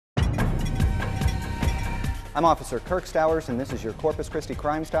I'm Officer Kirk Stowers, and this is your Corpus Christi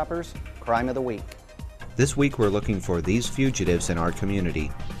Crime Stoppers Crime of the Week. This week we're looking for these fugitives in our community.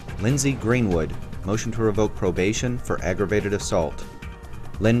 Lindsay Greenwood, motion to revoke probation for aggravated assault.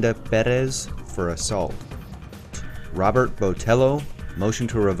 Linda Perez for assault. Robert Botello, motion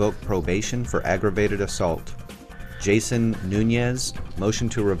to revoke probation for aggravated assault. Jason Nunez, motion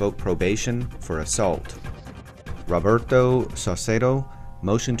to revoke probation for assault. Roberto Saucedo,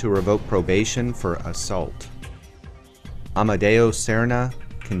 motion to revoke probation for assault. Amadeo Serna,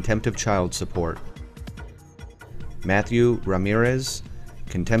 contempt of child support. Matthew Ramirez,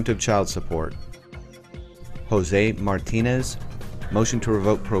 contempt of child support. Jose Martinez, motion to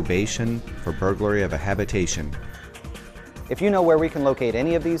revoke probation for burglary of a habitation. If you know where we can locate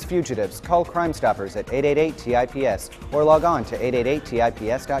any of these fugitives, call Crime Stoppers at 888-TIPS or log on to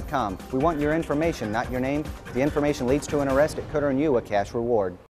 888-TIPS.com. We want your information, not your name. If the information leads to an arrest, it could earn you a cash reward.